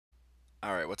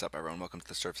Alright, what's up everyone? Welcome to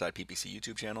the Surfside PPC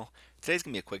YouTube channel. Today's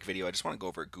going to be a quick video. I just want to go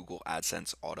over Google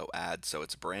AdSense Auto Ads. So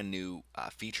it's a brand new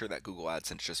feature that Google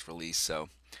AdSense just released. So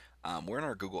we're in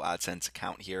our Google AdSense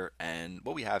account here, and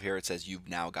what we have here, it says you've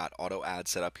now got auto ads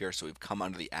set up here. So we've come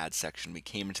under the ads section. We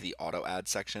came into the auto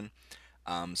ads section.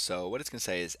 So what it's going to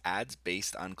say is ads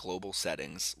based on global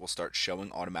settings will start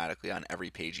showing automatically on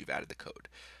every page you've added the code.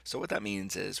 So what that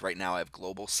means is right now I have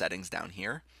global settings down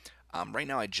here. Right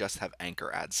now I just have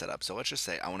anchor ads set up. So let's just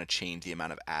say I want to change the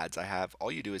amount of ads I have.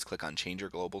 All you do is click on change your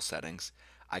global settings.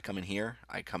 I come in here,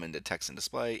 I come into text and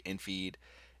display, in feed,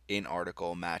 in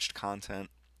article, matched content,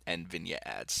 and vignette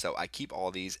ads. So I keep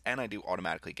all these and I do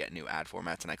automatically get new ad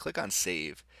formats, and I click on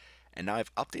save. And now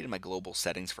I've updated my global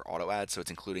settings for auto ads, so it's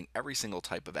including every single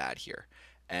type of ad here.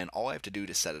 And all I have to do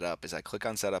to set it up is I click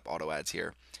on set up auto ads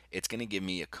here. It's going to give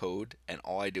me a code, and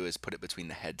all I do is put it between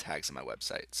the head tags of my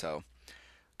website. So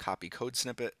copy code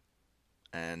snippet,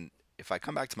 and if I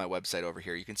come back to my website over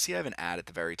here, you can see I have an ad at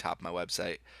the very top of my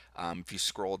website. If you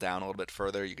scroll down a little bit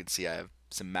further, you can see I have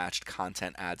some matched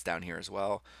content ads down here as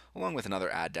well, along with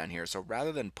another ad down here. So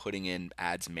rather than putting in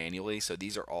ads manually, so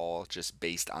these are all just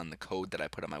based on the code that I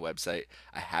put on my website,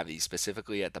 I have these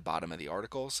specifically at the bottom of the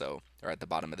article, or at the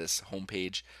bottom of this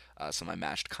homepage. So my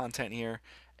matched content here,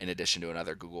 in addition to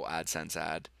another Google AdSense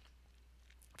ad.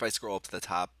 If I scroll up to the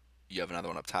top, you have another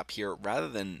one up top here. Rather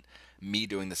than me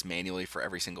doing this manually for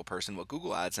every single person, what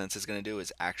Google AdSense is going to do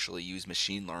is actually use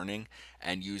machine learning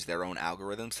and use their own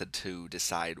algorithms to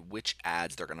decide which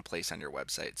ads they're going to place on your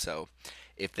website. So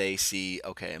if they see,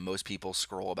 okay, most people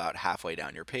scroll about halfway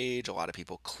down your page, a lot of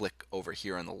people click over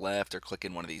here on the left or click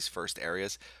in one of these first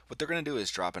areas, what they're going to do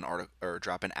is drop an article or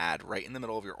drop an ad right in the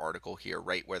middle of your article here,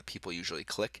 right where people usually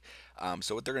click.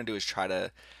 So what they're going to do is try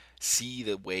to see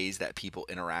the ways that people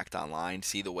interact online,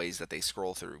 see the ways that they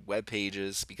scroll through web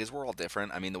pages, because we're all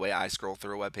different. I mean, the way I scroll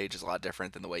through a web page is a lot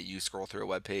different than the way you scroll through a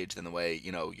web page, than the way,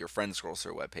 your friend scrolls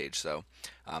through a web page. So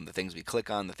the things we click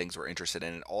on, the things we're interested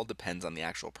in, it all depends on the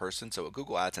actual person. So what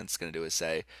Google AdSense is going to do is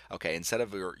say, okay, instead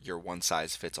of your one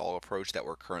size fits all approach that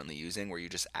we're currently using, where you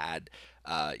just add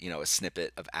a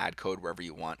snippet of ad code wherever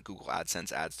you want Google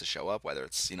AdSense ads to show up, whether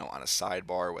it's on a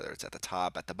sidebar, whether it's at the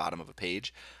top, at the bottom of a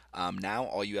page. Now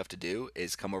all you have to do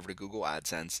is come over to Google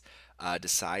AdSense,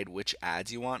 decide which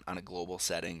ads you want on a global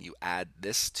setting. You add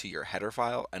this to your header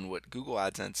file, and what Google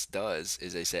AdSense does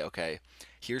is they say, okay,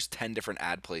 here's 10 different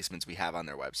ad placements we have on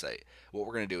their website. What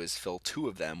we're going to do is fill two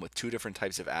of them with two different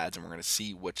types of ads, and we're going to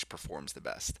see which performs the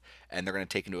best. And they're going to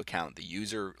take into account the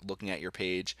user looking at your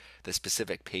page, the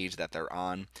specific page that they're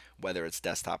on, whether it's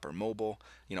desktop or mobile,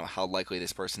 how likely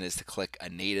this person is to click a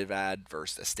native ad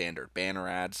versus a standard banner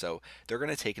ad. So they're going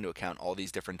to take into account all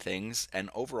these different things. And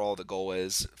overall, the goal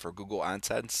is for Google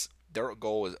AdSense, their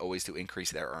goal is always to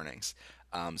increase their earnings.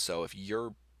 So if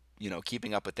you're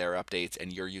keeping up with their updates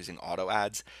and you're using auto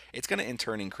ads, it's going to in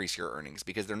turn increase your earnings,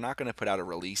 because they're not going to put out a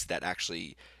release that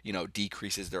actually,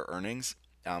 decreases their earnings.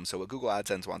 So what Google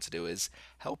AdSense wants to do is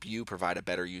help you provide a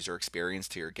better user experience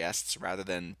to your guests, rather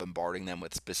than bombarding them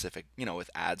with specific, with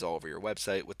ads all over your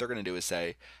website. What they're going to do is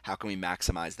say, how can we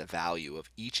maximize the value of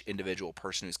each individual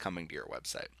person who's coming to your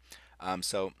website?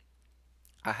 So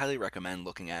I highly recommend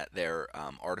looking at their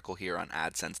article here on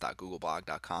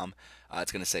adsense.googleblog.com.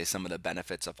 It's going to say some of the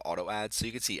benefits of auto ads. So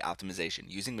you can see optimization.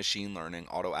 Using machine learning,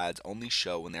 auto ads only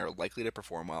show when they are likely to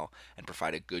perform well and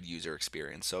provide a good user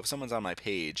experience. So if someone's on my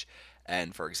page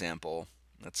and, for example,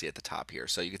 let's see at the top here.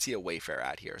 So you can see a Wayfair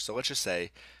ad here. So let's just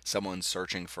say someone's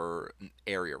searching for an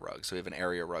area rug. So we have an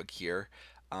area rug here.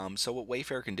 So what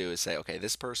Wayfair can do is say, okay,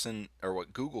 this person, or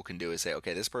what Google can do is say,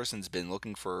 okay, this person's been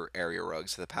looking for area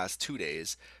rugs for the past 2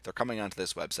 days. They're coming onto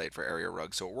this website for area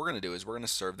rugs. So what we're going to do is we're going to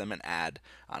serve them an ad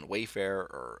on Wayfair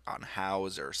or on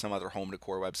House or some other home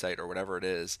decor website or whatever it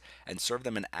is, and serve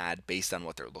them an ad based on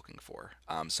what they're looking for.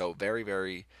 So very,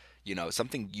 very,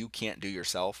 something you can't do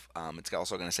yourself. It's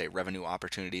also going to say revenue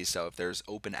opportunities. So if there's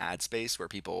open ad space where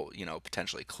people,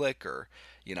 potentially click, or,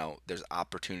 there's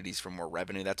opportunities for more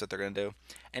revenue, that's what they're going to do.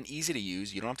 And easy to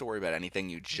use. You don't have to worry about anything.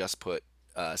 You just put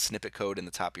snippet code in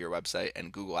the top of your website,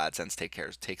 and Google AdSense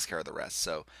takes care of the rest.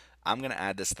 So I'm going to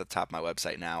add this to the top of my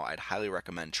website now. I'd highly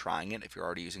recommend trying it if you're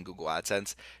already using Google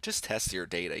AdSense. Just test your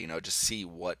data, just see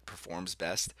what performs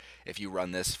best. If you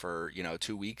run this for,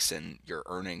 2 weeks and your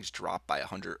earnings drop by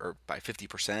 100 or by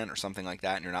 50% or something like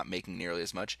that, and you're not making nearly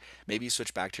as much, maybe you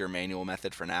switch back to your manual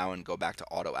method for now and go back to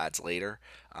auto ads later.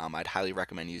 I'd highly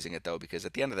recommend using it though, because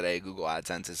at the end of the day, Google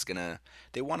AdSense is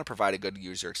they want to provide a good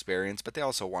user experience, but they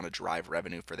also want to drive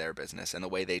revenue for their business. And the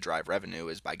way they drive revenue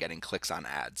is by getting clicks on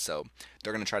ads. So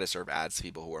they're going to try to serve ads to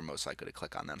people who are most likely to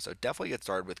click on them. So definitely get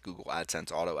started with Google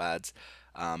AdSense Auto Ads.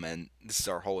 And this is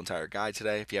our whole entire guide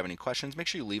today. If you have any questions, make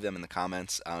sure you leave them in the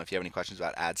comments. If you have any questions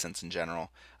about AdSense in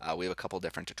general, we have a couple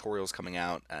different tutorials coming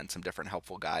out and some different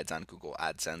helpful guides on Google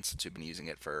AdSense since we've been using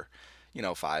it for,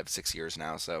 5, 6 years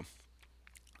now. So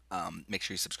make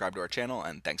sure you subscribe to our channel,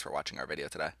 and thanks for watching our video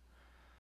today.